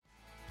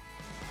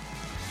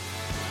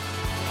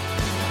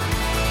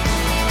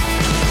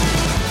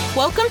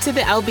Welcome to the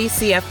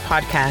LBCF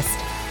podcast.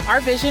 Our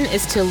vision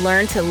is to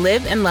learn to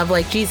live and love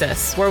like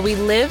Jesus, where we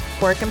live,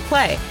 work, and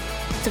play.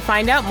 To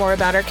find out more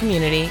about our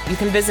community, you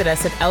can visit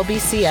us at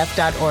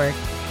lbcf.org.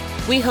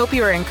 We hope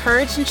you are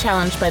encouraged and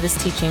challenged by this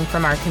teaching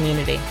from our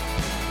community.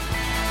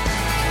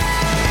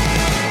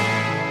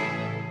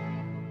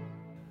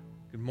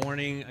 Good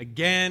morning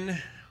again.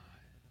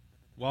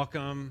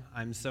 Welcome.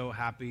 I'm so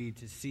happy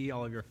to see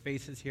all of your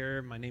faces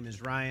here. My name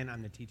is Ryan.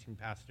 I'm the teaching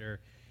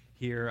pastor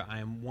here. I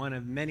am one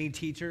of many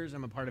teachers.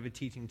 I'm a part of a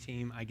teaching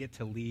team. I get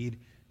to lead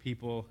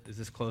people. Is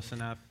this close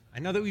enough? I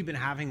know that we've been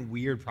having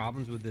weird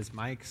problems with this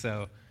mic,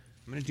 so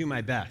I'm going to do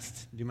my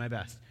best.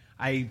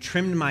 I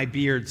trimmed my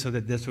beard so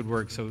that this would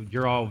work, so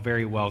you're all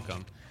very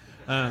welcome.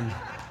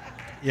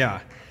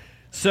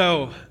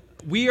 So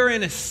we are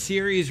in a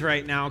series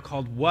right now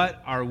called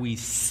What Are We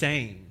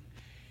Saying?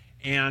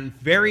 And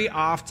very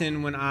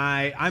often when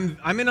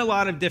I'm in a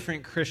lot of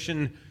different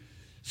Christian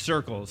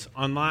circles,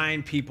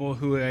 online, people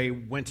who I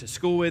went to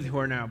school with who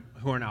are now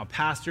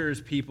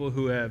pastors, people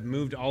who have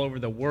moved all over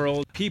the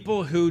world,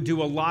 people who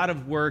do a lot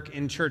of work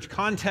in church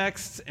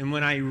contexts. And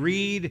when I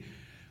read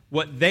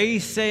what they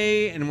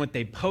say and what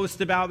they post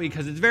about,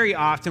 because it's very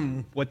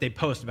often what they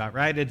post about,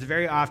 right? It's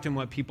very often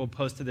what people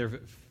post to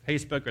their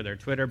Facebook or their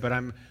Twitter, but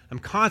I'm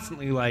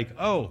constantly like,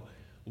 oh,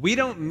 we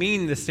don't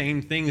mean the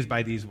same things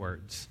by these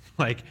words.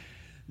 Like,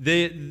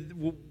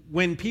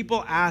 when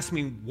people ask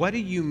me, what do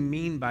you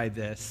mean by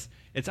this?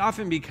 It's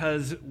often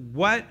because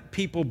what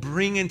people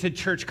bring into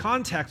church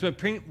context,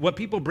 what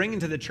people bring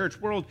into the church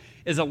world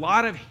is a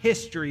lot of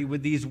history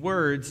with these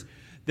words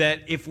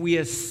that if we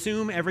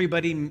assume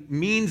everybody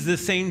means the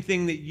same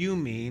thing that you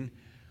mean,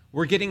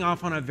 we're getting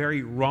off on a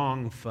very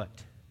wrong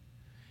foot.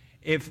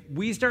 If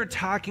we start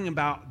talking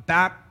about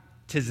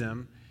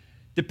baptism,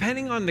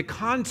 depending on the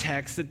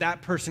context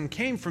that person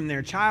came from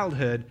their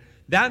childhood,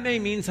 that may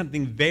mean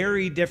something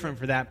very different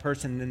for that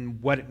person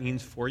than what it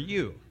means for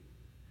you.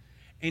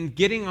 And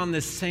getting on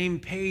the same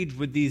page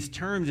with these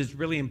terms is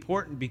really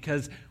important,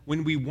 because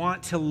when we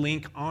want to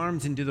link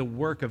arms and do the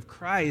work of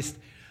Christ,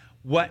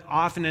 what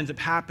often ends up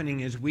happening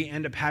is we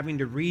end up having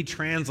to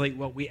retranslate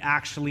what we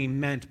actually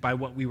meant by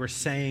what we were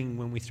saying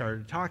when we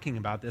started talking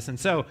about this. And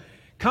so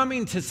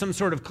coming to some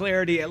sort of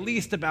clarity, at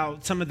least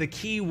about some of the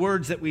key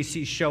words that we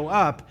see show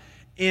up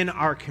in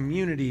our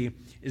community,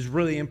 is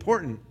really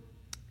important.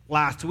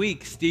 Last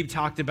week, Steve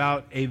talked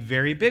about a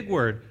very big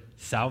word,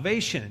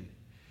 salvation.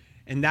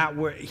 And that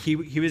word,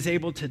 he was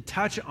able to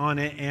touch on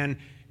it, and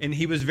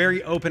he was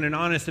very open and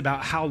honest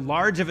about how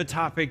large of a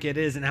topic it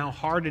is and how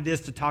hard it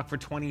is to talk for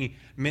 20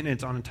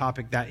 minutes on a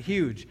topic that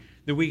huge.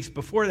 The weeks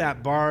before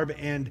that, Barb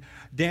and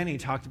Danny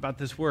talked about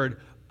this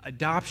word,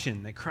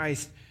 adoption, that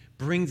Christ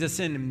brings us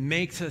in and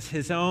makes us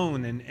his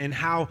own, and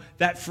how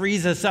that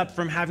frees us up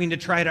from having to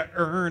try to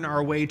earn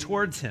our way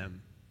towards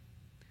him.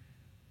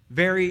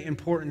 Very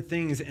important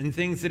things, and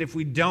things that if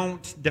we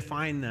don't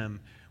define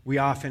them, we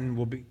often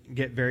will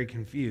get very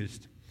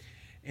confused.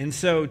 And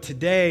so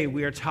today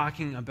we are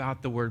talking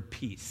about the word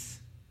peace.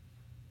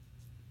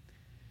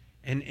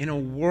 And in a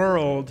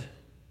world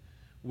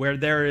where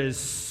there is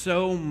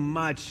so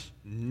much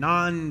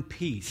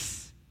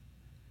non-peace,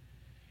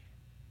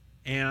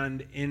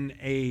 and in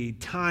a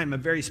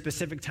very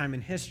specific time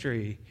in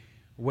history,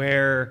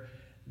 where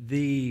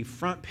the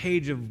front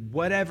page of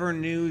whatever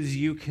news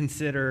you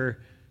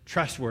consider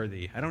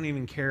trustworthy, I don't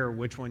even care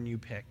which one you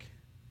pick,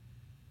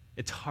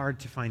 it's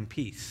hard to find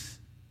peace.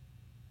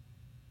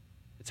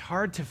 It's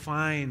hard to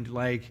find,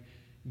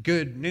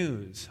 good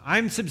news.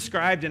 I'm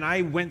subscribed, and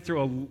I went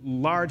through a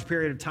large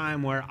period of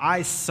time where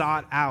I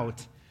sought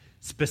out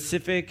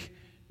specific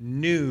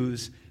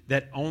news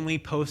that only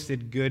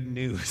posted good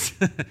news.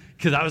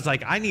 Because I was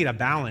like, I need a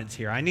balance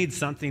here. I need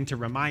something to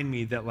remind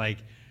me that,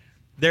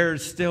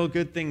 there's still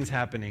good things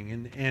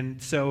happening.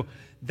 And so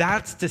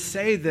that's to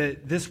say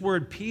that this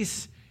word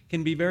peace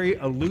can be very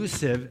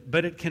elusive,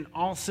 but it can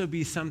also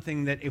be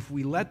something that if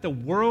we let the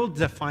world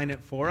define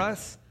it for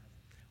us,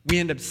 we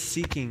end up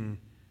seeking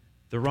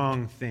the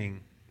wrong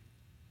thing.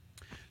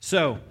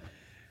 So,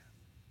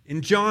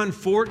 in John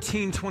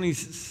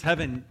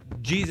 14:27,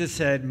 Jesus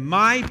said,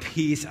 "My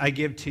peace I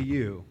give to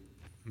you."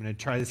 I'm going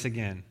to try this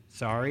again.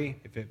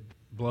 Sorry if it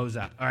blows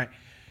up. All right.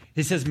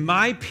 He says,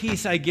 "My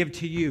peace I give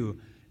to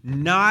you,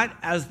 not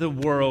as the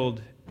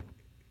world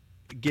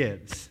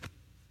gives."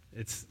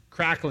 It's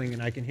crackling,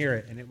 and I can hear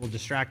it, and it will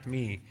distract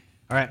me.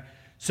 All right.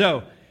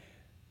 So,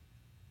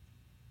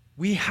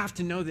 we have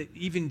to know that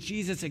even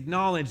Jesus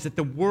acknowledged that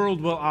the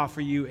world will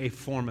offer you a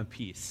form of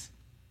peace.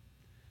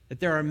 That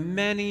there are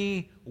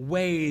many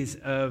ways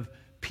of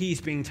peace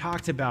being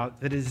talked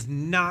about that is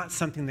not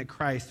something that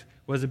Christ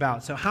was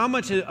about. So how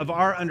much of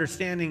our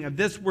understanding of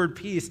this word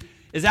peace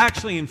is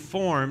actually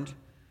informed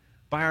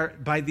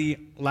by the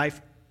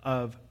life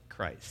of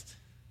Christ?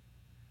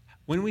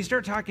 When we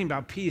start talking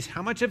about peace,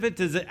 how much of it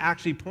does it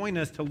actually point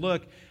us to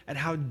look at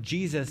how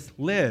Jesus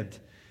lived?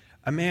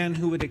 A man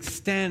who would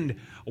extend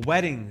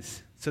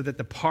weddings so that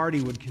the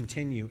party would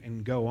continue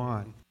and go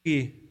on.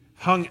 He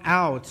hung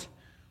out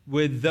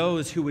with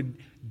those who would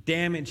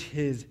damage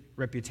his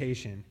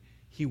reputation.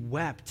 he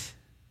wept.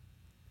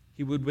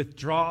 He would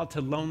withdraw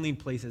to lonely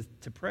places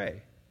to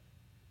pray.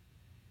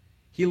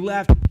 He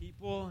left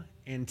people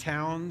and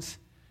towns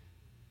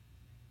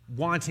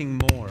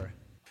wanting more.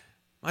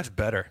 Much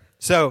better.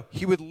 So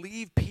he would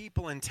leave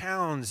people in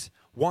towns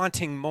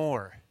wanting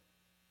more.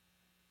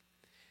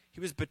 He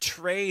was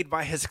betrayed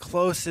by his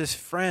closest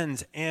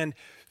friends and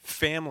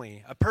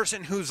family. A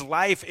person whose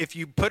life, if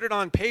you put it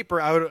on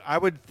paper, I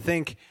would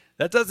think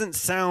that doesn't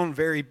sound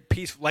very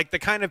peaceful, like the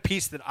kind of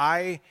peace that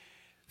I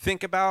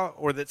think about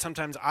or that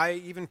sometimes I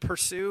even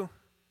pursue.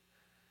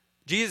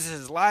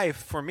 Jesus' life,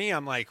 for me,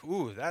 I'm like,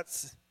 ooh, that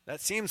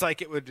seems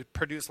like it would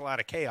produce a lot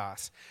of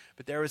chaos.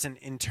 But there was an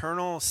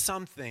internal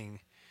something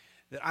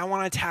that I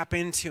want to tap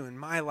into in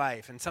my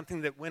life, and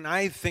something that when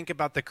I think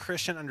about the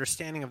Christian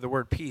understanding of the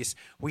word peace,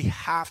 we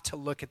have to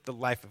look at the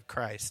life of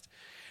Christ.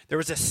 There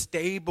was a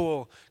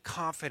stable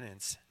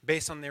confidence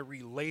based on their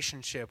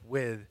relationship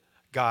with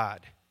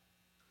God.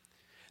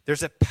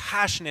 There's a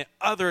passionate,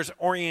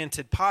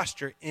 others-oriented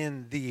posture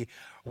in the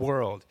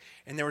world.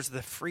 And there was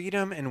the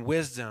freedom and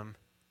wisdom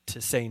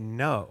to say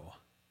no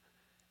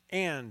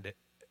and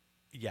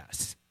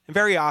yes. And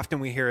very often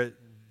we hear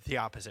the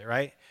opposite,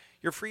 right?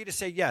 You're free to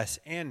say yes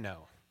and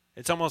no.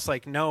 It's almost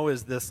like no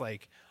is this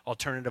like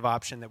alternative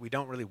option that we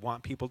don't really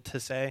want people to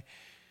say.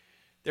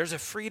 There's a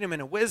freedom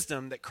and a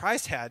wisdom that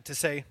Christ had to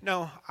say,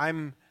 no,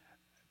 I'm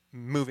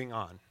moving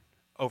on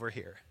over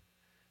here.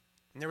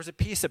 And there was a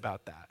peace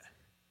about that,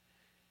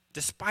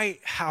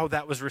 despite how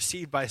that was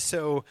received by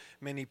so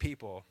many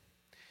people.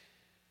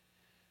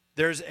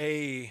 There's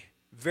a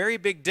very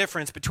big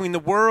difference between the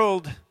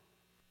world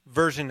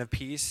version of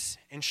peace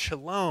and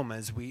shalom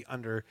as we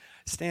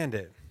understand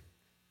it.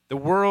 The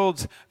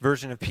world's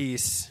version of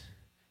peace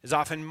is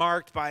often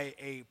marked by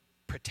a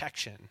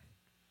protection,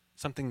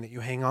 something that you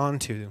hang on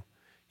to.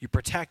 You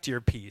protect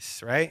your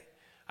peace, right?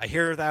 I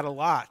hear that a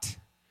lot.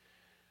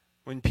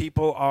 When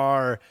people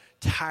are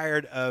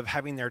tired of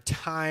having their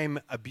time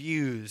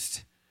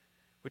abused,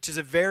 which is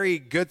a very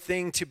good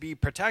thing to be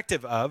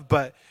protective of,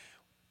 but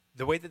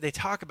the way that they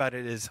talk about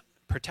it is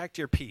protect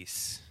your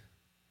peace.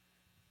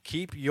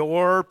 Keep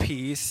your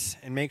peace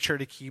and make sure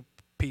to keep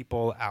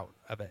people out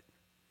of it.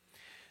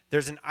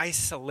 There's an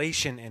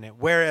isolation in it,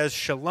 whereas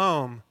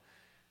shalom,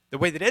 the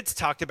way that it's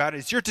talked about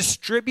is you're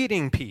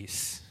distributing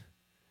peace,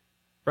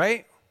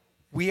 right?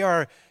 We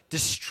are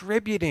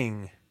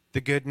distributing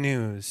the good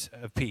news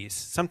of peace,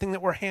 something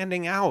that we're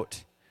handing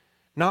out,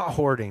 not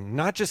hoarding,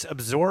 not just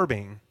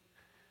absorbing.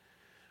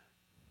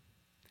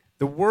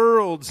 The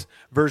world's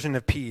version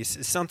of peace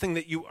is something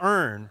that you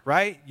earn,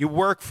 right? You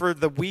work for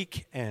the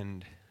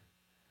weekend,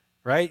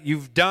 right?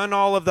 You've done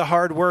all of the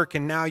hard work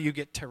and now you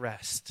get to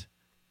rest.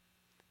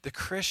 The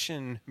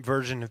Christian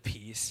version of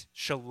peace,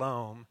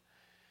 shalom,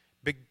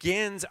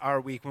 begins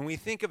our week. When we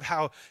think of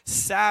how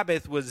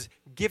Sabbath was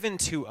given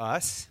to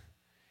us,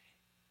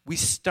 we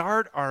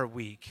start our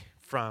week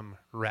from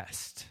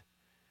rest.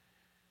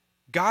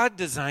 God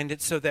designed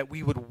it so that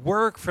we would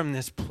work from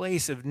this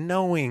place of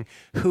knowing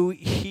who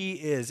He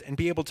is and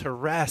be able to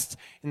rest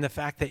in the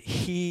fact that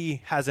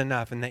He has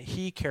enough and that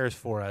He cares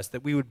for us,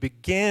 that we would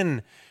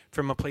begin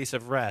from a place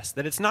of rest,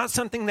 that it's not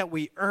something that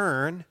we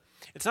earn,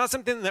 it's not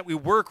something that we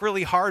work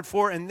really hard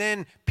for and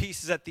then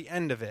peace is at the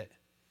end of it.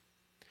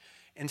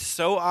 And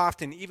so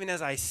often, even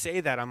as I say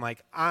that, I'm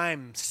like,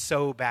 I'm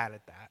so bad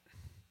at that.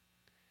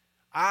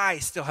 I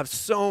still have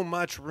so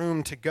much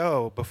room to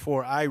go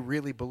before I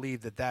really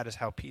believe that that is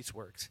how peace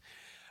works.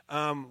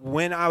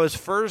 When I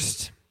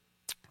was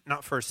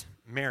not first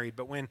married,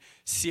 but when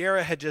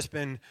Sierra had just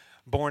been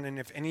born, and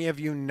if any of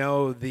you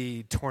know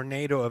the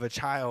tornado of a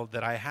child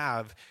that I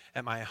have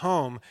at my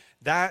home,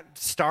 that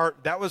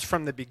was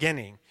from the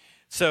beginning.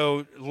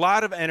 So a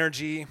lot of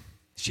energy.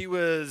 She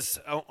was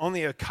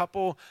only a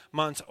couple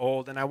months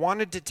old, and I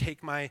wanted to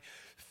take my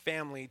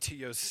family to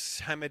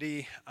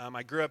Yosemite.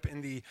 I grew up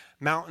in the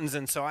mountains,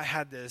 and so I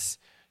had this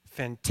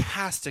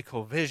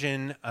fantastical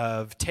vision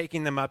of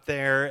taking them up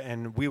there,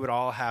 and we would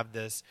all have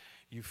this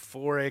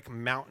euphoric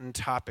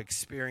mountaintop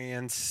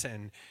experience,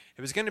 and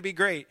it was going to be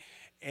great.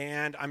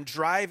 And I'm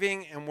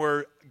driving, and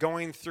we're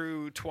going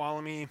through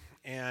Tuolumne,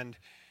 and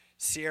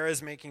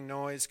Sierra's making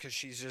noise because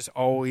she's just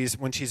always,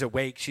 when she's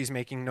awake, she's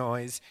making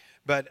noise.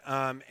 But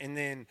and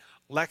then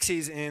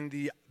Lexi's in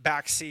the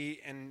back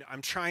seat, and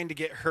I'm trying to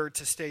get her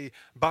to stay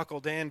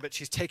buckled in, but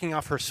she's taking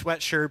off her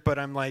sweatshirt. But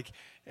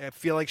I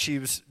feel like she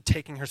was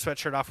taking her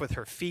sweatshirt off with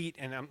her feet,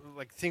 and I'm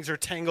like, things are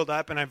tangled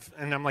up, and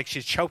I'm like,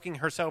 she's choking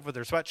herself with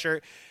her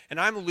sweatshirt, and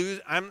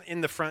I'm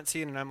in the front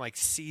seat, and I'm like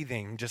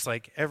seething, just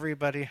like,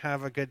 everybody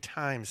have a good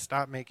time,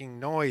 stop making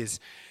noise.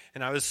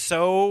 And I was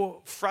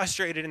so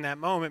frustrated in that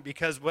moment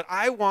because what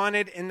I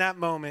wanted in that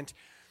moment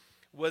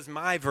was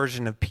my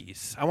version of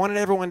peace. I wanted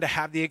everyone to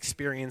have the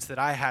experience that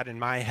I had in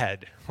my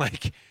head.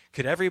 Like,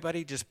 could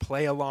everybody just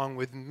play along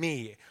with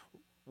me?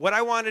 What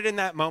I wanted in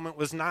that moment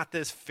was not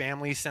this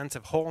family sense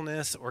of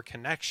wholeness or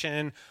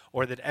connection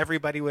or that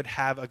everybody would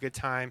have a good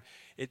time.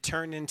 It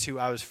turned into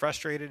I was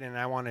frustrated and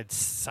I wanted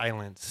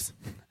silence.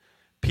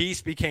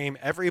 Peace became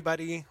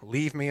everybody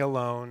leave me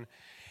alone.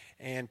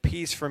 And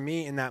peace for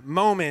me in that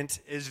moment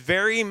is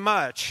very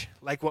much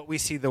like what we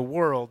see the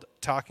world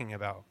talking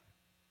about.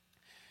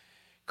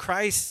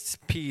 Christ's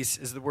peace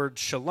is the word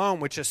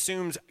shalom, which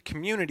assumes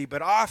community,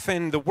 but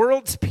often the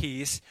world's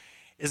peace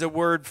is a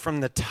word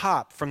from the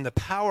top, from the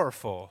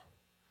powerful,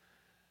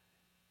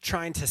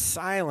 trying to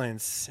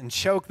silence and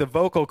choke the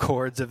vocal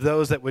cords of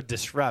those that would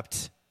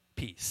disrupt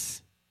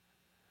peace.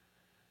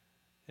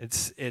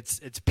 It's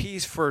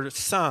peace for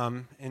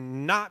some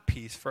and not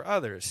peace for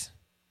others.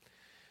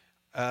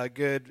 A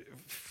good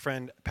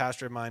friend,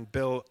 pastor of mine,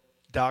 Bill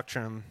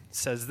Doctrum,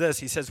 says this.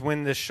 He says,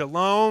 when the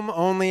shalom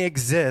only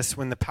exists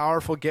when the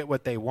powerful get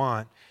what they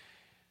want,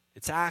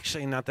 it's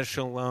actually not the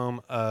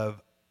shalom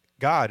of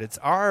God. It's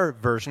our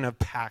version of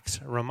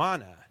Pax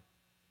Romana.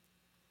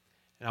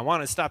 And I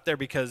want to stop there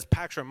because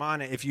Pax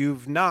Romana, if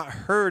you've not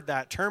heard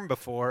that term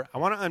before, I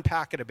want to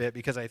unpack it a bit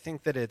because I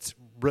think that it's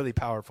really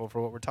powerful for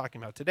what we're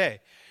talking about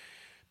today.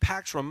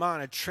 Pax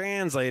Romana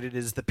translated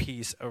is the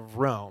peace of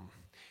Rome.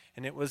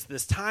 And it was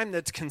this time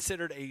that's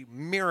considered a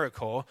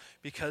miracle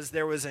because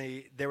there was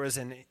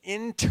an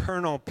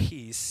internal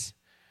peace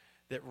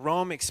that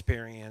Rome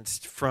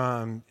experienced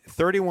from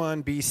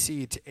 31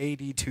 BC to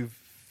AD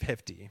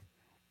 250.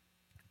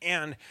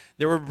 And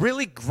there were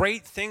really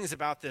great things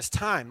about this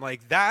time.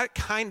 Like that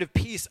kind of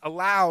peace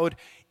allowed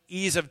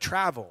ease of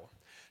travel.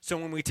 So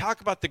when we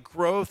talk about the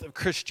growth of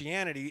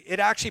Christianity,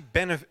 it actually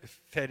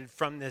benefited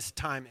from this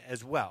time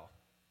as well.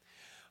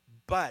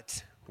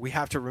 But we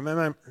have to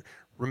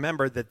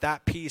remember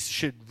that peace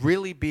should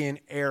really be in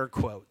air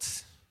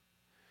quotes,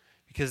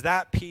 because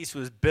that peace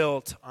was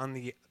built on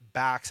the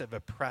backs of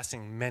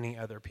oppressing many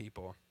other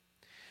people.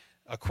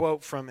 A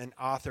quote from an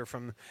author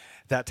from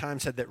that time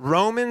said that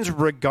Romans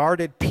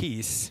regarded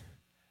peace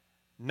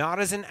not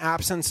as an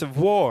absence of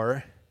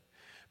war,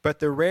 but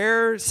the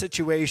rare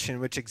situation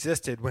which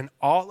existed when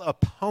all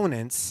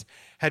opponents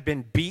had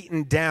been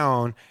beaten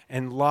down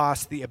and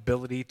lost the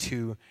ability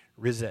to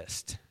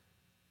resist.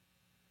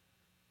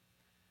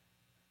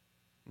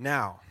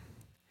 Now,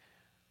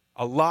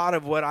 a lot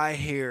of what I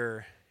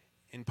hear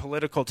in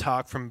political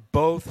talk from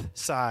both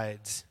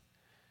sides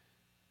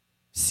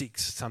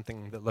seeks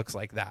something that looks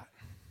like that.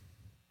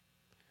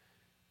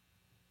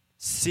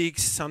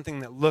 Seeks something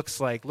that looks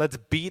like, let's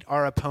beat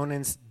our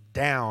opponents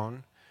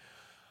down.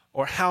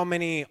 Or how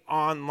many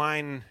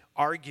online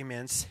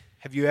arguments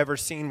have you ever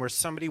seen where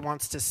somebody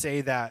wants to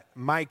say that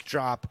mic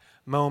drop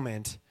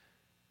moment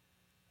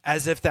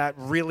as if that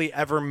really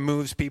ever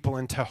moves people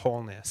into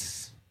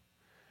wholeness?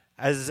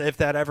 As if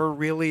that ever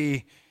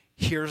really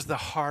hears the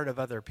heart of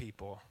other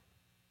people.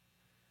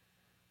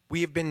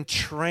 We have been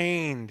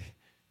trained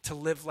to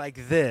live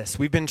like this.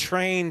 We've been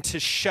trained to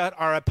shut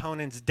our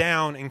opponents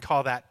down and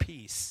call that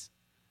peace.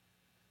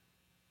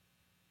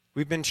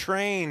 We've been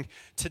trained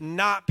to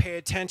not pay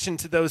attention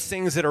to those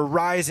things that are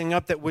rising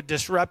up that would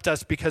disrupt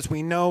us because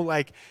we know,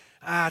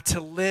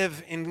 to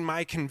live in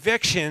my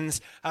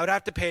convictions, I would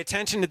have to pay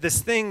attention to this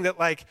thing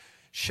that,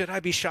 should I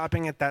be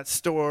shopping at that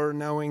store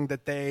knowing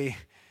that they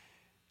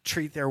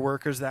treat their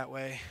workers that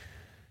way?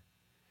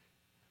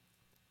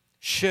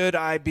 Should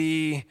I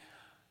be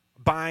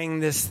buying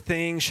this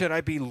thing? Should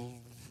I be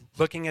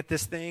looking at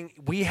this thing?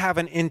 We have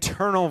an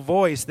internal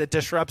voice that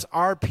disrupts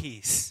our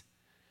peace,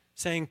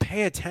 saying,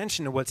 pay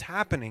attention to what's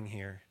happening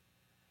here.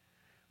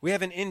 We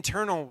have an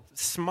internal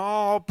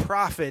small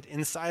prophet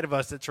inside of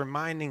us that's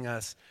reminding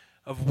us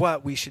of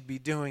what we should be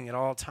doing at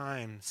all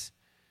times.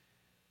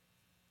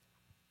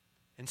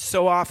 And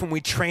so often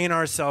we train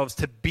ourselves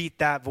to beat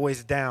that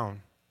voice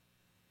down.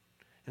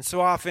 And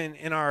so often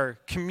in our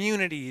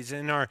communities,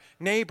 in our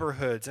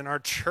neighborhoods, in our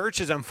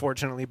churches,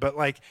 unfortunately, but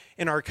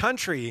in our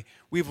country,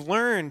 we've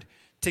learned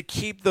to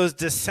keep those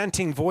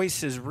dissenting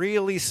voices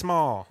really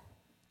small,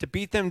 to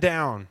beat them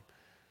down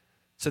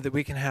so that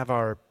we can have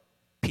our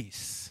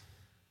peace.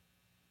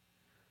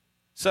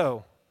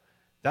 So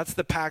that's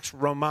the Pax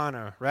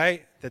Romana,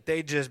 right? That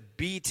they just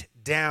beat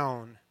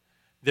down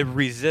the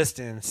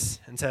resistance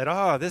and said,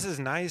 oh, this is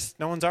nice.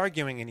 No one's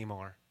arguing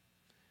anymore.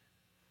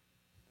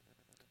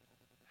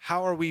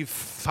 How are we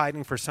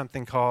fighting for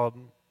something called,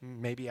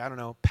 maybe,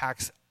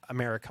 Pax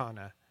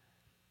Americana?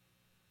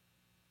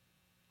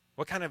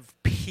 What kind of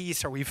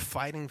peace are we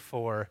fighting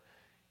for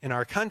in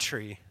our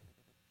country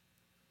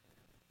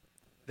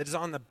that is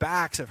on the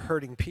backs of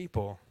hurting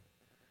people?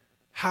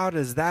 How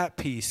does that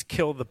peace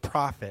kill the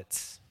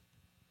prophets?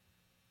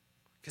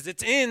 Because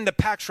it's in the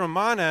Pax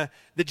Romana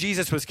that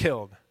Jesus was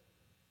killed,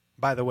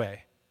 by the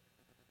way.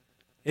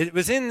 It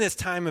was in this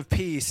time of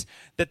peace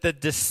that the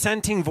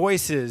dissenting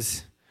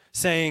voices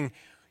saying,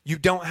 you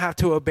don't have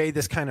to obey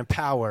this kind of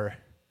power.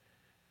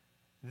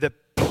 The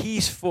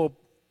peaceful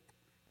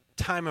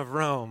time of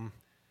Rome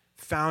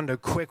found a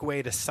quick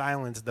way to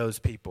silence those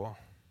people.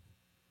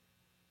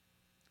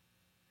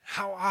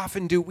 How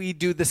often do we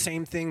do the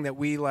same thing that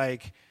we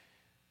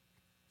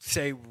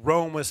say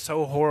Rome was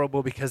so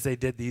horrible because they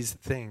did these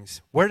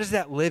things? Where does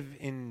that live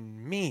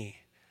in me?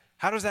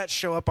 How does that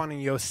show up on a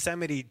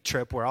Yosemite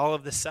trip where all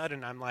of a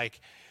sudden I'm I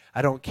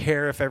don't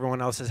care if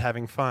everyone else is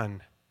having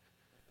fun?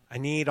 I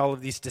need all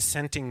of these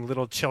dissenting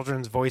little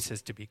children's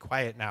voices to be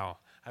quiet now.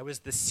 I was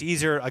the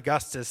Caesar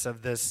Augustus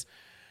of this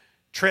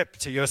trip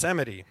to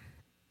Yosemite.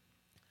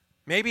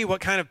 Maybe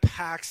what kind of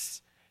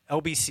PAX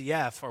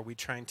LBCF are we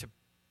trying to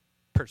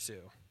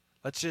pursue?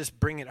 Let's just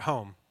bring it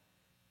home.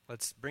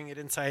 Let's bring it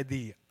inside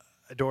the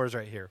doors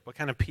right here. What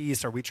kind of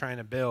peace are we trying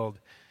to build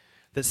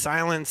that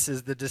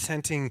silences the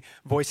dissenting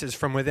voices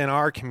from within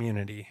our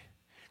community?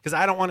 Because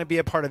I don't want to be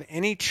a part of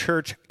any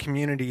church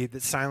community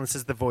that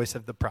silences the voice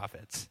of the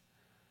prophets.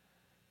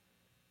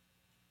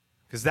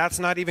 Because that's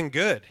not even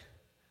good.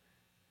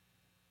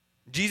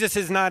 Jesus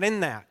is not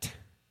in that.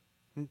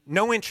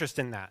 No interest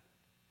in that.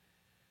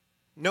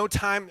 No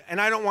time,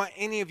 and I don't want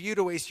any of you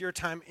to waste your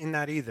time in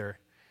that either.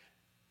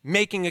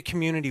 Making a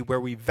community where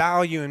we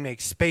value and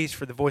make space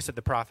for the voice of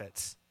the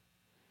prophets.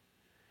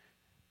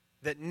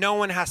 That no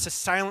one has to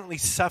silently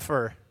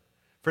suffer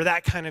for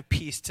that kind of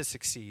peace to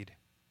succeed.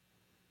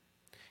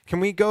 Can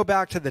we go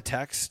back to the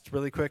text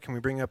really quick? Can we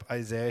bring up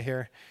Isaiah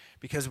here?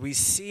 Because we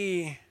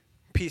see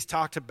peace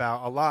talked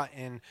about a lot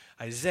in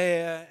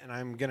Isaiah, and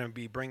I'm going to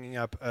be bringing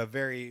up a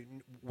very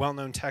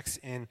well-known text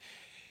in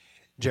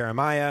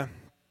Jeremiah.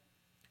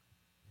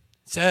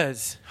 It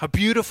says, how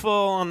beautiful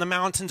on the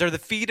mountains are the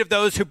feet of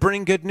those who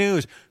bring good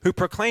news, who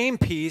proclaim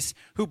peace,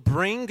 who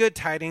bring good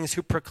tidings,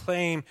 who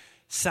proclaim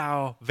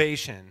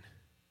salvation.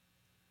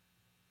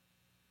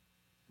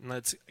 And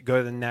let's go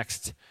to the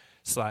next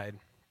slide.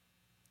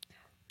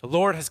 The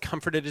Lord has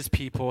comforted his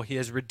people. He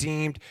has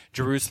redeemed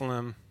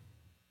Jerusalem.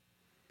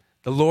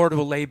 The Lord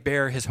will lay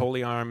bare his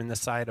holy arm in the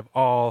sight of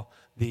all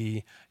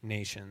the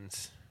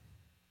nations.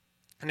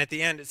 And at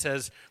the end it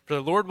says, for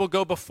the Lord will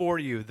go before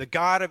you. The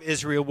God of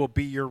Israel will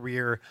be your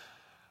rear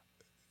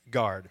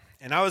guard.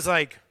 And I was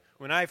like,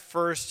 when I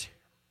first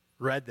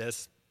read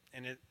this,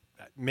 and it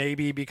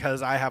maybe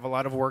because I have a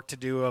lot of work to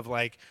do of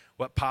like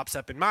what pops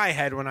up in my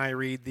head when I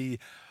read the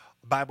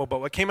Bible, but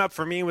what came up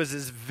for me was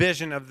this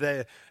vision of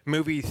the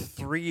movie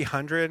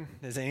 300.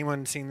 Has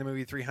anyone seen the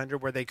movie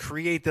 300, where they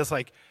create this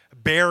like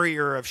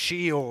barrier of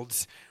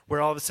shields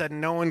where all of a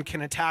sudden no one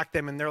can attack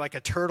them and they're like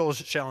a turtle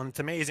shell and it's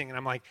amazing? And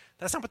I'm like,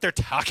 that's not what they're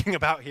talking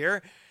about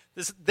here.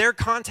 Their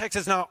context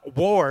is not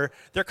war.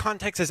 Their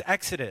context is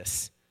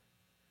Exodus.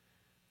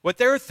 What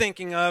they're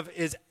thinking of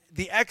is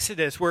the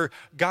Exodus, where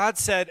God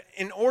said,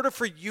 in order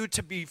for you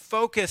to be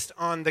focused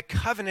on the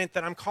covenant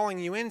that I'm calling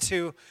you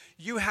into,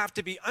 you have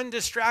to be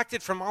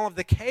undistracted from all of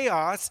the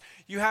chaos.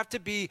 You have to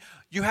be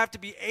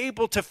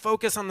able to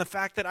focus on the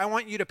fact that I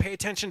want you to pay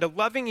attention to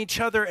loving each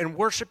other and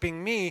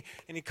worshiping me.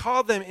 And he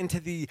called them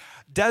into the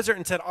desert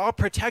and said, I'll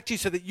protect you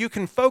so that you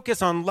can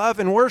focus on love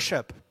and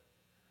worship.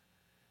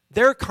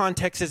 Their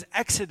context is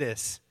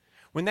Exodus.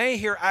 When they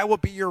hear, I will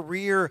be your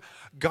rear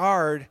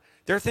guard,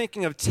 they're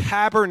thinking of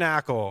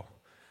tabernacle.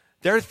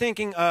 They're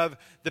thinking of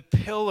the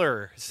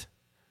pillars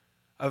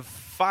of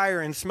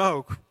fire and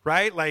smoke,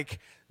 right? Like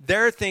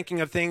they're thinking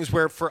of things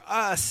where for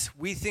us,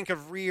 we think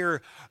of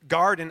rear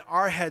guard and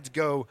our heads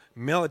go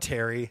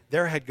military,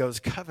 their head goes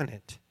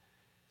covenant.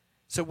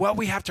 So what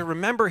we have to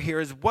remember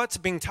here is what's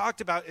being talked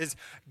about is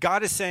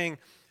God is saying,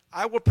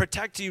 I will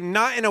protect you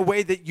not in a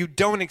way that you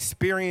don't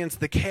experience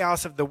the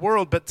chaos of the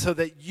world, but so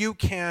that you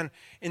can,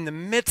 in the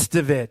midst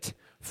of it,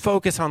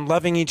 focus on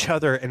loving each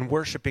other and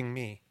worshiping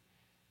me.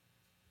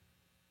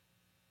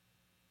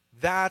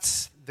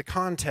 That's the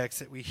context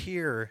that we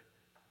hear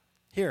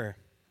here.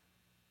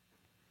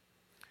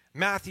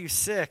 Matthew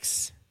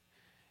 6,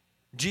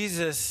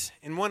 Jesus,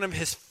 in one of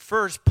his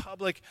first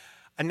public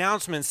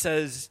announcements,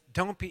 says,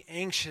 don't be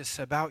anxious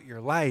about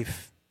your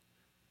life.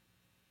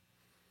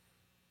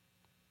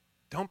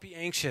 Don't be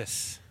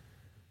anxious.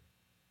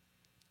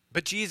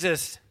 But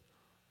Jesus,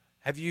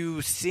 have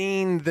you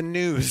seen the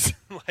news?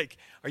 Like,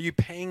 are you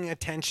paying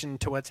attention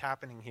to what's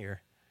happening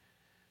here?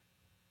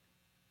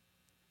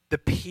 The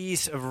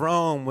peace of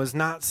Rome was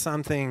not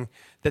something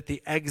that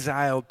the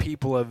exiled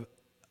people of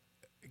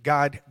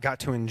God got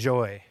to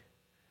enjoy.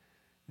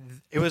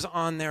 It was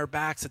on their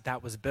backs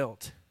that was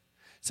built.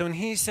 So when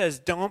he says,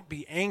 don't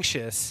be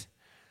anxious,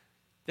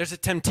 there's a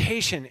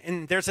temptation.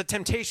 And there's a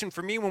temptation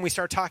for me when we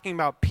start talking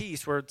about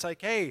peace, where it's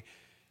like, hey,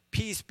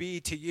 peace be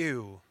to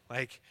you.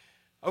 Like,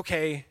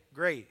 okay,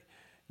 great.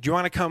 Do you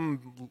want to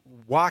come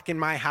walk in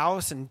my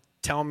house and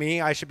tell me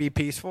I should be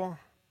peaceful?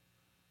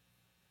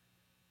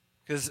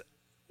 Because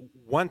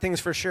one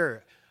thing's for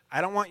sure, I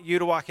don't want you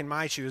to walk in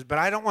my shoes, but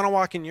I don't want to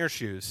walk in your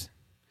shoes.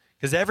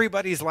 Because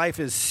everybody's life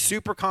is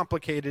super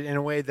complicated in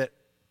a way that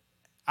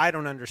I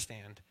don't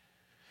understand.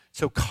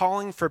 So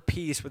calling for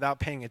peace without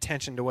paying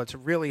attention to what's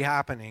really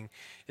happening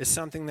is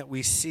something that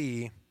we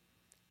see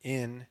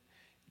in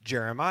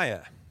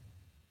Jeremiah.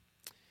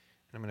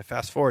 And I'm going to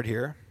fast forward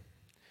here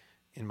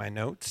in my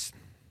notes.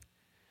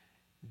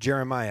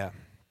 Jeremiah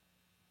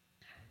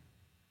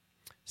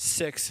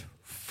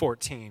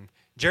 6:14.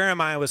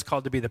 Jeremiah was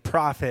called to be the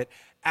prophet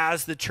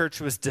as the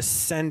church was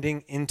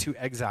descending into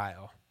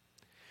exile.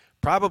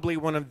 Probably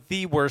one of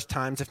the worst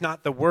times, if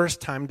not the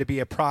worst time to be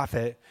a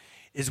prophet,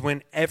 is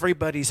when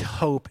everybody's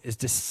hope is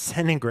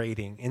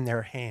disintegrating in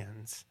their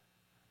hands.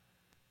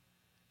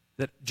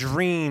 that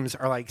dreams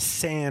are like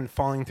sand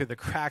falling through the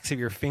cracks of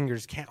your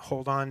fingers, can't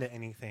hold on to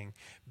anything.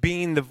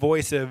 Being the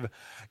voice of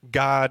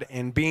God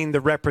and being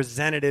the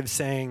representative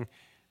saying,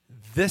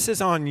 this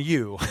is on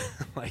you.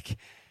 Like,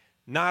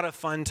 not a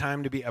fun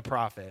time to be a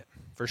prophet,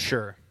 for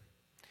sure.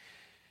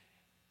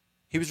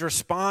 He was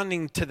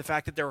responding to the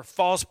fact that there were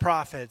false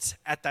prophets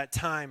at that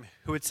time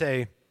who would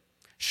say,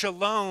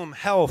 shalom,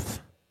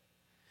 health.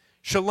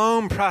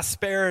 Shalom,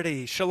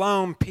 prosperity.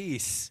 Shalom,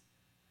 peace.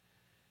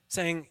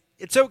 Saying,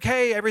 it's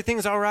okay,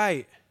 everything's all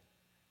right.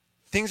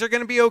 Things are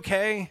going to be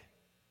okay.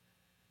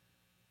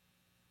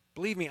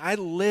 Believe me, I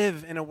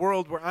live in a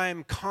world where I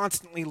am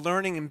constantly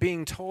learning and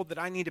being told that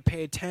I need to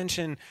pay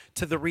attention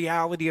to the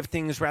reality of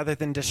things rather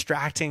than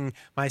distracting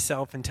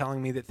myself and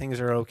telling me that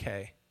things are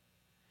okay.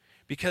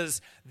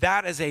 Because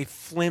that is a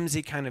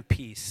flimsy kind of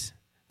peace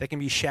that can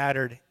be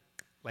shattered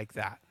like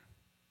that.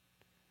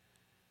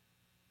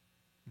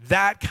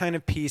 That kind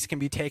of peace can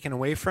be taken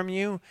away from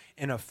you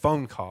in a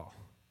phone call.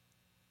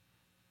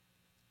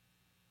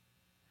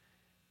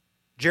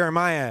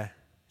 Jeremiah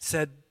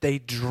said, they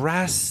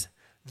dress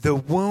the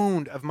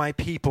wound of my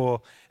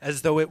people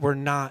as though it were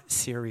not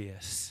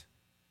serious.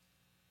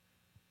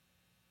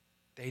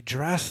 They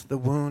dress the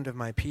wound of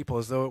my people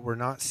as though it were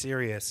not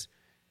serious.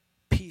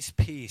 Peace,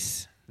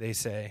 peace, they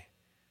say,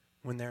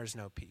 when there is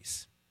no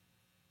peace.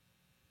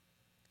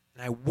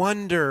 And I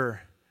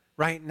wonder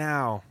right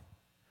now,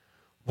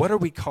 what are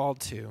we called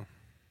to?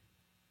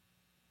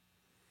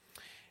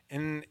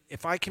 And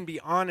if I can be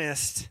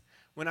honest,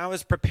 when I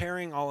was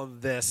preparing all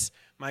of this,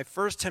 my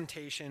first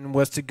temptation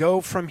was to go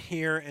from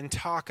here and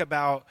talk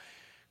about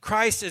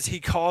Christ as he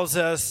calls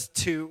us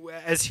to,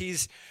 as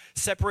he's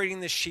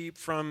separating the sheep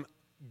from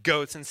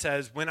goats and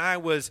says, when I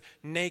was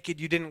naked,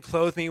 you didn't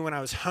clothe me. When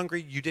I was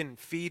hungry, you didn't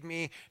feed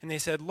me. And they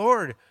said,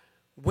 Lord,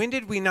 when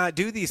did we not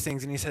do these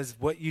things? And he says,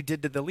 what you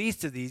did to the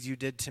least of these, you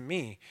did to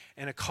me.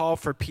 And a call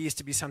for peace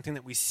to be something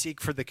that we seek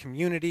for the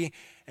community.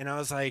 And I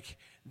was like,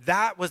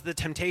 that was the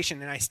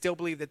temptation, and I still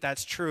believe that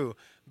that's true.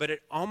 But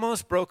it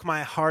almost broke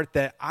my heart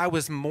that I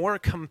was more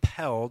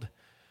compelled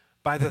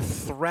by the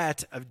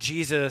threat of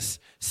Jesus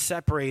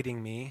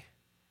separating me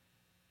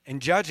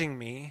and judging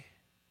me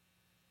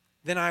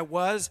than I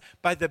was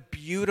by the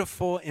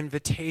beautiful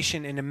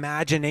invitation and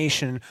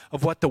imagination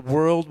of what the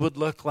world would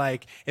look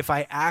like if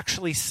I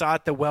actually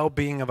sought the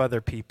well-being of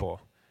other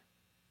people.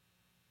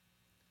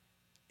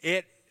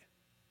 It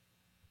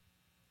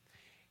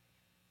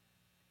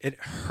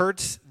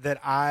hurts that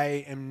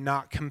I am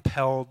not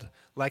compelled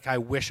like I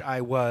wish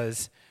I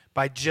was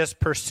by just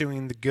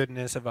pursuing the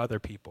goodness of other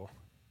people.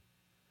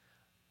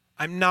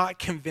 I'm not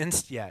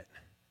convinced yet.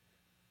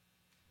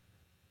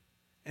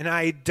 And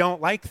I don't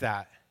like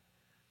that.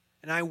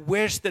 And I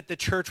wish that the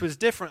church was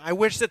different. I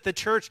wish that the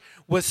church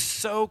was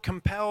so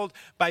compelled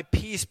by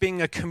peace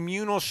being a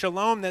communal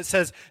shalom that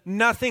says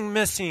nothing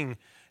missing,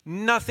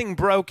 nothing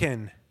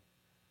broken.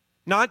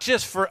 Not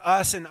just for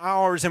us and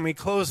ours, and we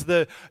close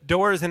the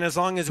doors, and as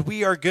long as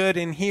we are good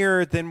in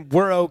here, then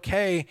we're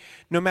okay,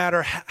 no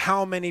matter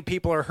how many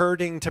people are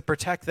hurting to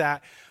protect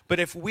that. But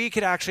if we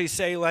could actually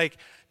say, like,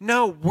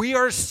 no, we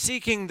are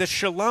seeking the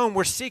shalom,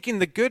 we're seeking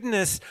the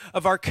goodness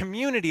of our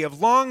community, of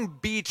Long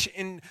Beach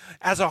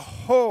as a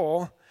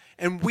whole,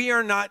 and we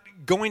are not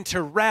going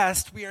to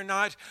rest, we are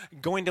not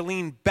going to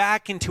lean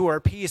back into our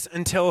peace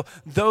until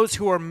those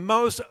who are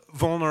most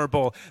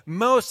vulnerable,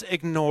 most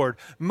ignored,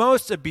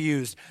 most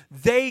abused,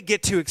 they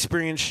get to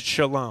experience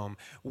shalom.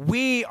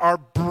 We are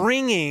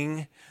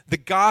bringing the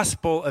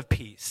gospel of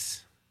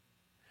peace.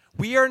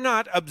 We are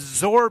not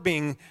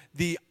absorbing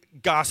the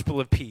gospel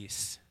of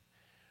peace.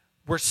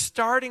 We're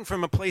starting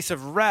from a place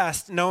of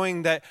rest,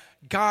 knowing that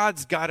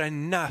God's got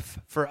enough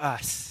for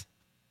us.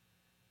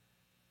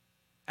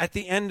 At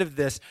the end of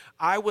this,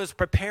 I was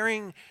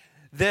preparing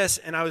this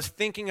and I was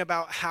thinking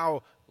about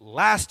how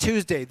last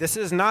Tuesday, this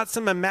is not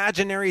some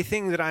imaginary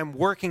thing that I'm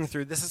working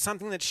through. This is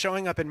something that's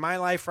showing up in my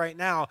life right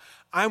now.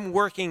 I'm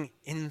working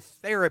in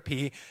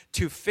therapy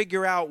to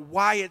figure out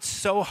why it's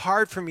so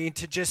hard for me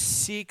to just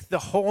seek the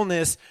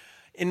wholeness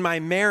in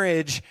my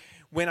marriage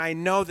when I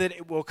know that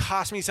it will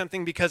cost me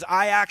something, because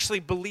I actually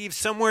believe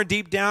somewhere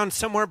deep down,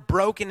 somewhere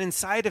broken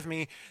inside of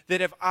me,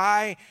 that if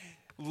I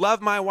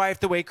love my wife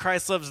the way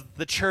Christ loves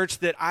the church,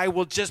 that I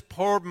will just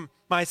pour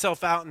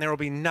myself out and there will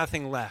be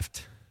nothing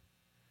left.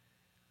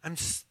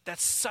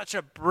 That's such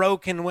a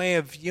broken way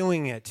of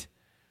viewing it.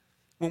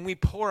 When we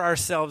pour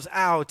ourselves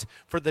out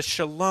for the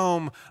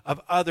shalom of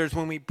others,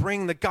 when we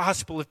bring the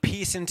gospel of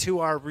peace into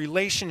our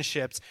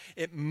relationships,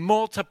 it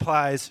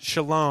multiplies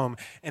shalom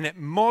and it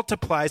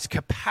multiplies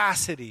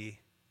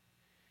capacity.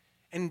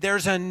 And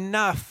there's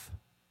enough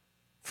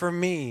for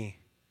me.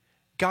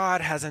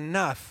 God has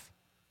enough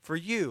for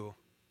you.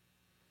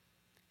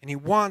 And he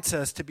wants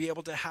us to be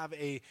able to have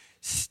a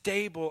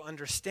stable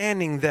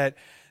understanding that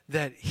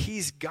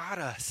he's got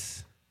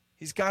us.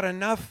 He's got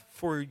enough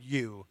for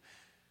you.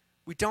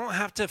 We don't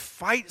have to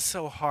fight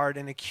so hard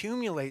and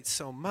accumulate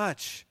so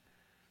much.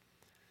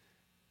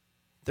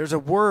 There's a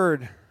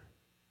word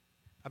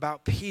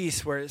about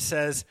peace where it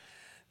says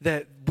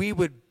that we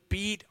would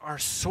beat our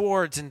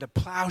swords into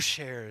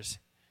plowshares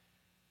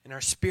and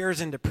our spears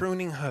into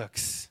pruning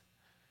hooks.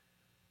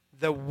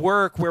 The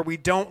work where we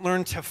don't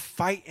learn to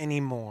fight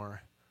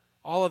anymore.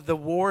 All of the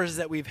wars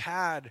that we've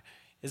had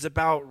is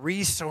about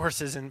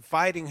resources and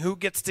fighting. Who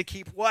gets to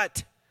keep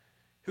what?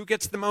 Who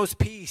gets the most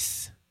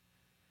peace?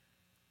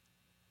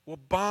 We'll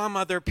bomb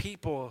other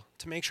people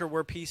to make sure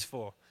we're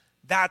peaceful.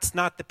 That's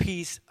not the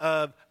peace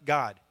of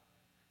God.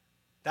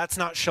 That's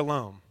not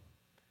shalom.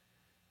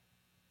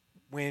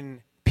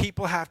 When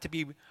people have to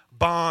be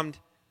bombed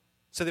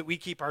so that we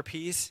keep our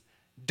peace,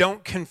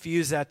 don't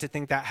confuse that to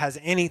think that has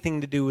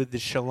anything to do with the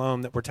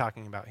shalom that we're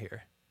talking about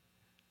here.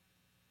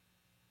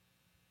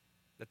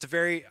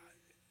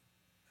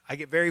 I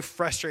get very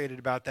frustrated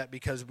about that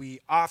because we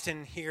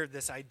often hear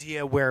this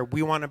idea where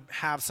we want to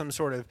have some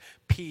sort of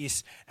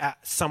peace at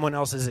someone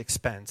else's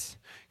expense.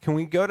 Can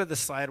we go to the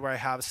slide where I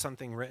have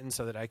something written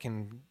so that I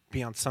can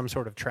be on some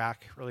sort of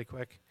track really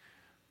quick?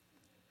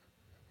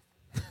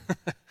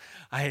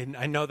 I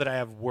know that I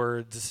have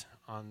words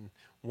on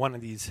one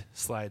of these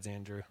slides,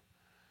 Andrew.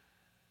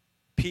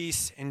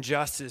 Peace and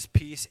justice,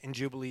 peace and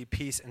jubilee,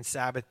 peace and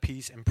Sabbath,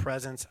 peace and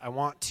presence. I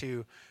want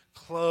to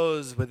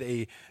close with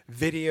a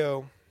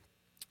video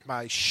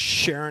by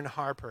Sharon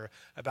Harper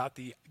about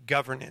the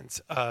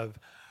governance of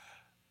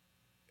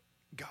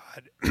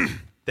God,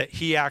 that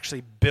he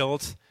actually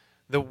built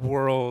the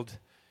world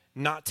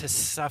not to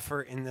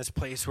suffer in this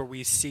place where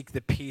we seek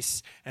the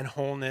peace and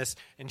wholeness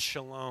and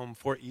shalom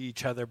for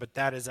each other, but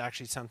that is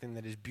actually something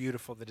that is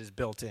beautiful, that is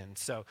built in.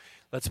 So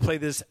let's play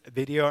this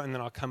video, and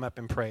then I'll come up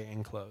and pray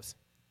and close.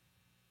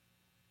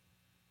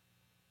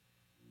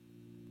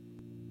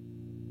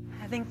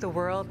 I think the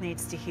world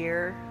needs to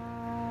hear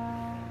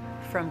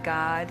from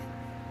God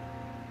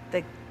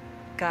that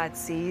God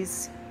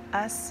sees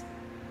us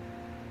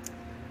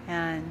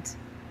and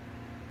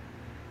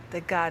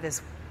that God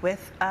is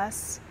with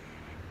us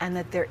and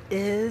that there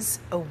is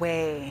a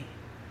way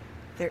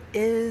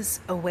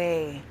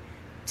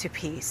to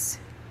peace.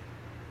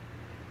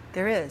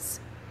 There is.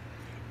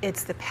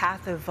 It's the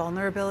path of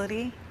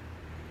vulnerability.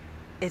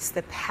 It's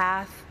the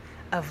path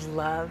of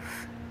love.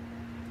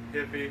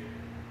 Hippie.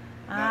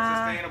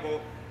 Not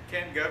sustainable.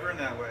 Can't govern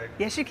that way.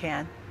 Yes, you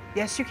can.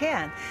 Yes, you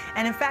can.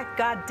 And in fact,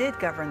 God did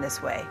govern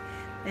this way.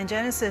 In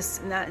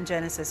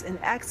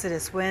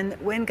Exodus,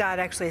 when God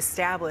actually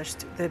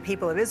established the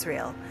people of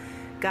Israel,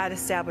 God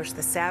established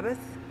the Sabbath,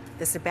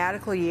 the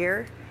sabbatical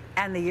year,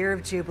 and the year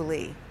of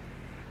Jubilee.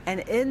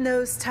 And in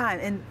those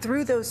times, and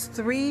through those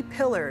three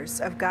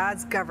pillars of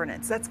God's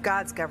governance, that's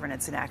God's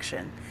governance in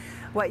action,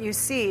 what you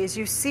see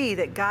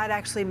that God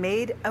actually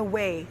made a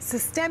way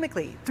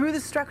systemically through the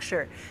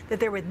structure that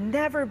there would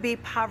never be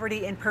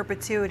poverty in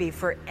perpetuity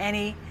for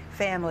any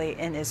family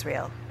in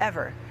Israel,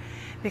 ever.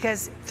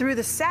 Because through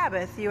the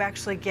Sabbath, you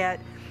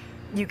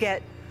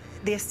get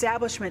the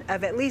establishment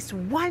of at least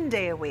one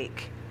day a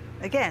week.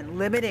 Again,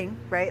 limiting,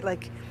 right?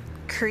 Like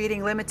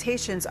creating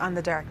limitations on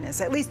the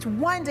darkness. At least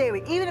one day a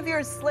week. Even if you're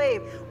a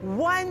slave,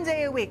 one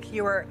day a week,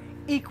 you are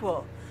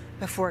equal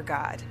before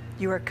God.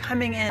 You are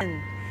coming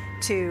in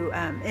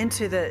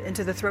into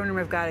the throne room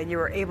of God, and you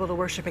are able to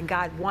worship, and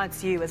God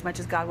wants you as much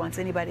as God wants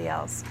anybody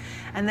else.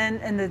 And then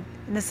in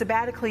the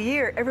sabbatical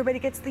year, everybody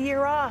gets the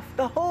year off,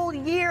 the whole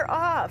year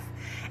off,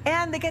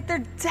 and they get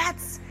their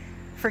debts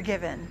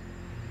forgiven.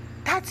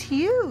 That's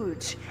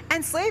huge.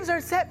 And slaves are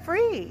set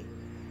free.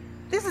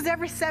 This is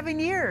every 7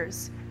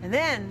 years. And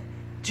then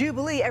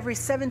Jubilee every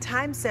 7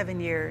 times 7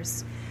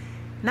 years.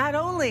 Not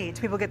only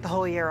do people get the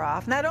whole year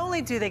off, not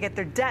only do they get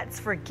their debts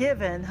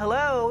forgiven,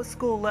 hello,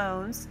 school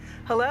loans,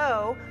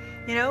 hello,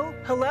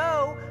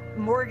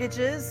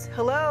 mortgages,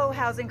 hello,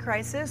 housing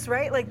crisis,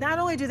 right? Like, not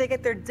only do they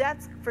get their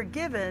debts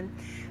forgiven,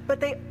 but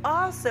they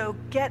also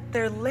get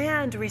their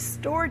land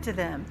restored to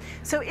them.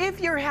 So if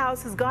your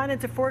house has gone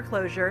into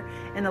foreclosure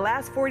in the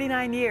last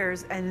 49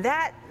 years, and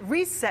that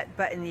reset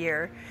button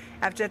year,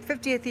 after the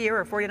 50th year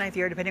or 49th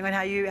year, depending on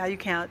how you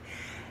count,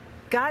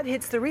 God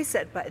hits the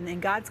reset button in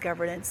God's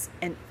governance,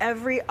 and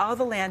all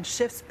the land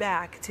shifts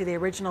back to the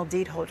original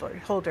deed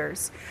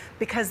holders,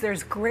 because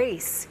there's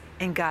grace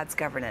in God's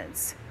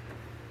governance.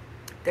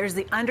 There's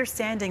the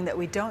understanding that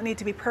we don't need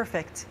to be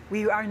perfect.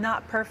 We are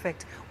not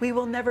perfect. We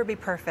will never be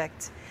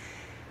perfect.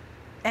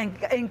 And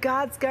in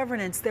God's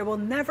governance, there will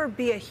never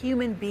be a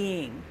human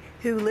being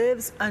who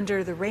lives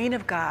under the reign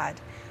of God,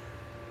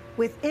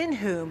 within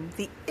whom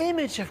the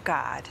image of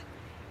God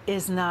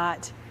is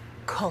not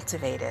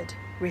cultivated,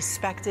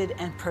 respected,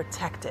 and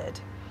protected.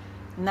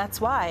 And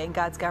that's why in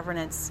God's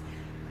governance,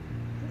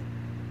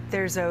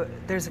 there's a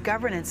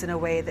governance in a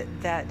way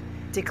that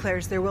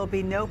declares there will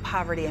be no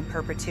poverty in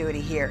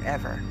perpetuity here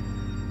ever.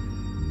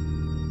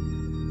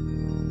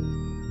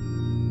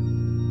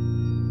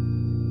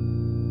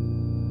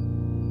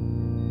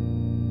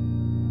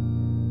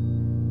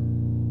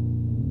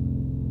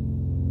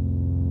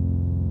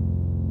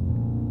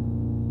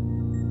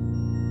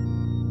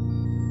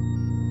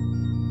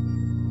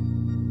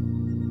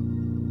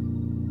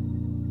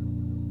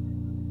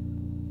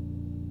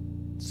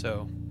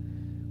 So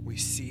we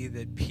see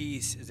that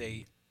peace is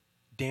a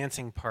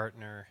dancing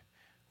partner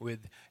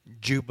with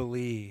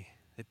Jubilee.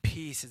 That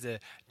peace is a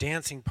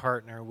dancing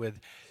partner with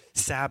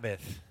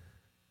Sabbath.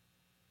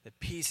 That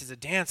peace is a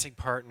dancing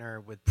partner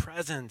with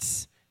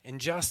presence and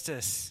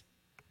justice.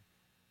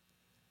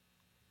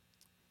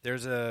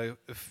 There's a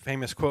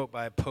famous quote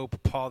by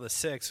Pope Paul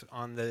VI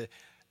on the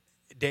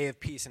Day of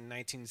Peace in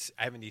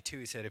 1972.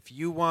 He said, "If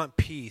you want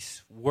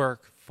peace,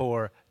 work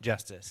for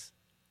justice."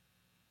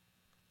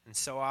 And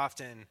so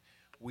often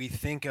we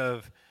think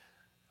of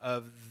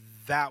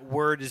that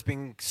word as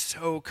being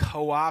so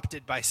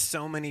co-opted by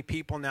so many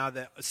people now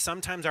that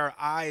sometimes our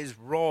eyes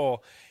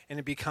roll and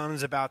it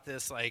becomes about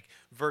this like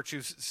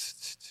virtue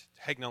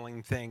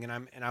signaling thing.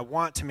 And I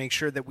want to make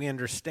sure that we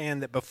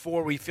understand that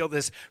before we feel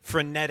this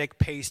frenetic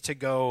pace to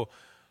go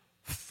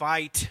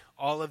fight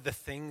all of the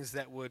things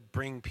that would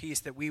bring peace,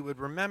 that we would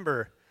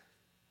remember,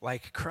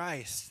 like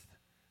Christ,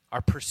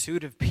 our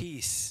pursuit of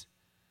peace.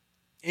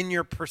 In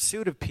your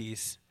pursuit of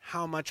peace,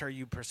 how much are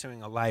you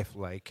pursuing a life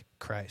like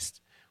Christ?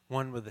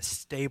 One with a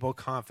stable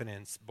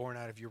confidence born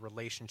out of your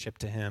relationship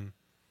to him,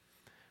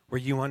 where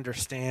you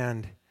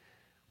understand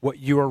what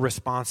you are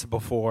responsible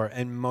for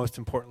and most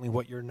importantly,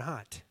 what you're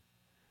not.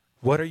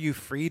 What are you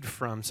freed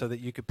from so that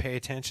you could pay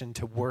attention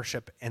to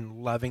worship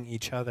and loving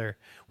each other?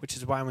 Which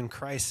is why when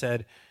Christ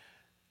said,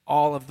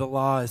 all of the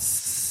law is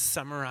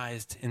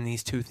summarized in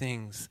these two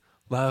things.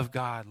 Love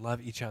God,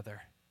 love each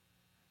other.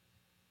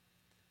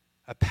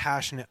 A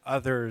passionate,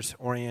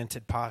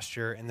 others-oriented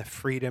posture and the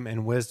freedom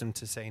and wisdom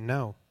to say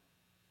no.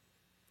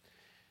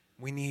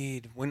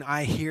 When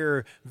I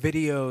hear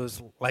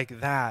videos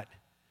like that,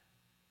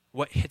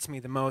 what hits me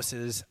the most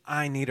is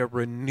I need a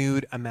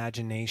renewed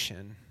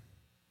imagination.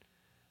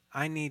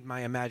 I need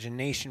my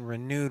imagination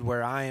renewed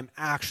where I am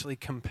actually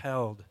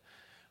compelled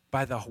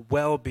by the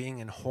well-being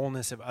and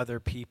wholeness of other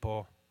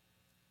people.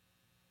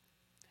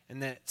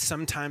 And that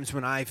sometimes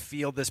when I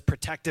feel this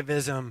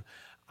protectivism,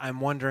 I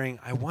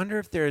wonder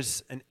if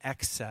there's an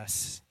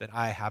excess that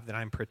I have that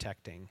I'm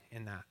protecting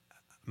in that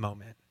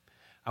moment.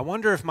 I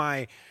wonder if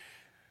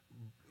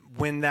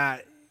when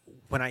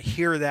I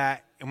hear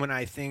that and when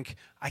I think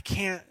I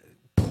can't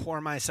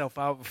pour myself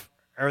out for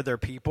other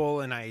people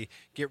and I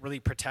get really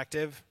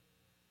protective,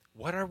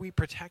 what are we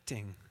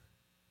protecting?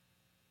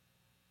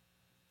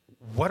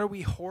 What are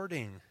we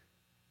hoarding?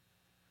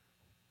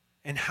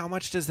 And how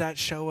much does that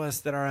show us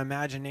that our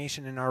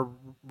imagination and our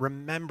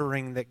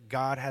remembering that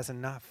God has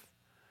enough?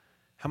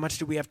 How much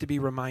do we have to be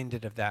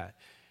reminded of that?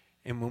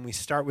 And when we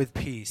start with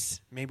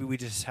peace, maybe we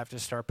just have to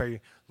start by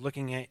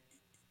looking at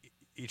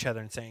each other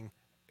and saying,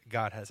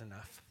 God has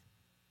enough.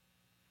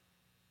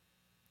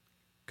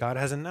 God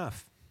has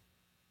enough.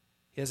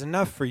 He has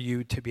enough for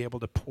you to be able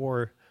to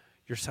pour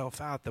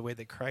yourself out the way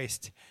that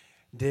Christ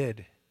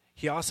did.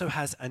 He also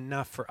has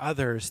enough for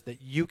others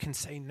that you can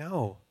say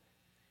no.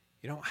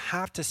 You don't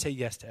have to say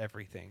yes to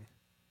everything.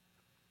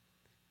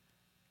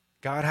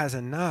 God has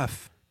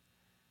enough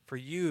for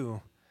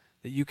you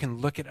that you can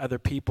look at other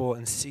people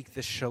and seek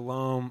the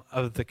shalom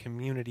of the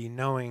community,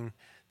 knowing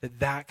that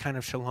that kind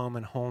of shalom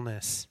and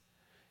wholeness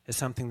is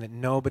something that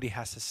nobody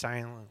has to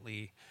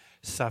silently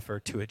suffer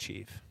to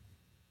achieve.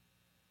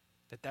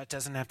 That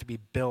doesn't have to be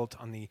built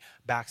on the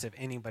backs of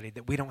anybody,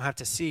 that we don't have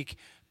to seek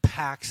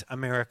Pax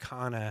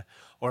Americana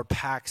or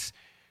Pax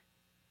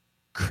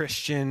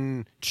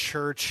Christian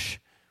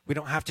Church. We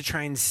don't have to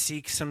try and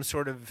seek some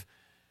sort of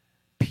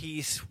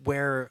peace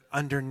where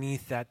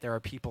underneath that there are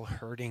people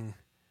hurting.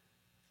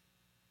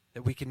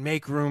 That we can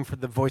make room for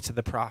the voice of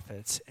the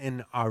prophets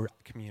in our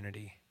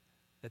community.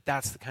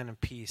 That's the kind of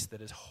peace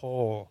that is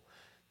whole,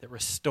 that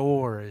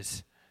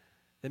restores,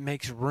 that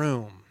makes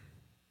room,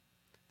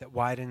 that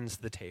widens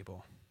the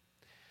table.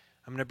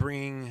 I'm going to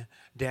bring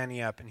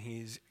Danny up, and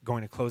he's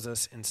going to close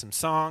us in some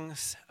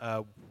songs.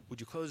 Would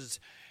you close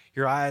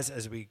your eyes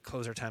as we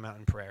close our time out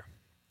in prayer?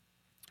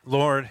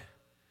 Lord,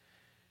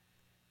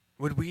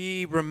 would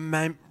we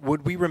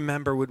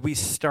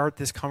start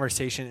this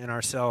conversation in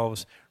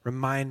ourselves,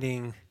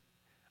 reminding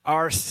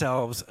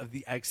ourselves of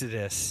the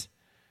Exodus,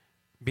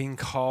 being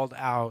called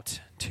out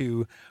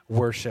to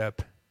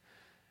worship,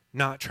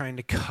 not trying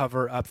to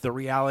cover up the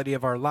reality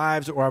of our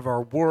lives or of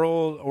our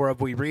world or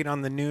of we read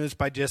on the news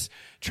by just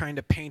trying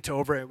to paint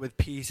over it with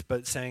peace,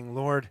 but saying,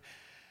 Lord,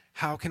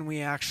 how can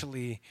we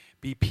actually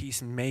be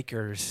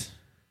peacemakers,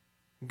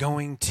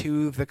 going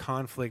to the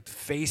conflict,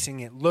 facing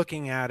it,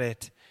 looking at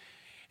it,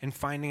 and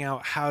finding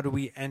out how do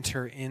we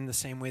enter in the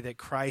same way that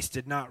Christ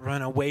did not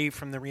run away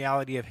from the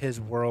reality of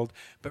his world,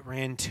 but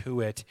ran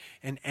to it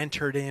and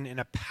entered in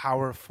a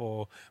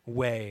powerful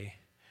way,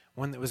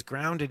 one that was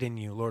grounded in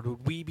you. Lord,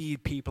 would we be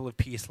people of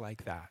peace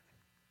like that?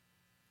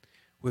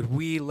 Would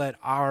we let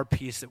our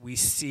peace that we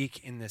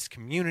seek in this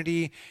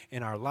community,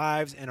 in our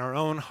lives, in our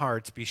own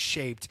hearts be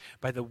shaped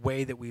by the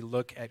way that we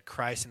look at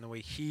Christ and the way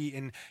he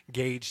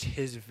engaged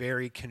his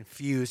very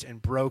confused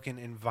and broken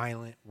and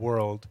violent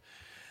world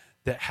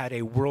that had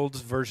a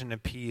world's version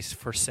of peace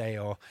for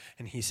sale,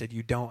 and he said,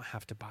 you don't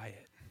have to buy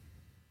it.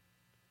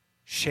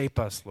 Shape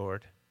us,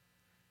 Lord.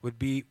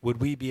 Would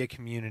we be a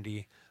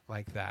community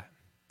like that?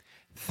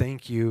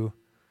 Thank you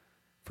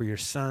for your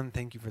son.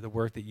 Thank you for the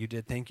work that you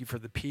did. Thank you for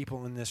the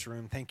people in this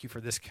room. Thank you for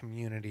this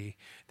community,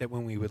 that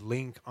when we would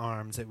link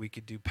arms, that we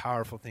could do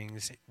powerful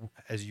things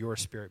as your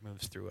Spirit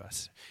moves through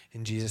us.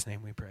 In Jesus'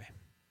 name we pray.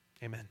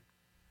 Amen.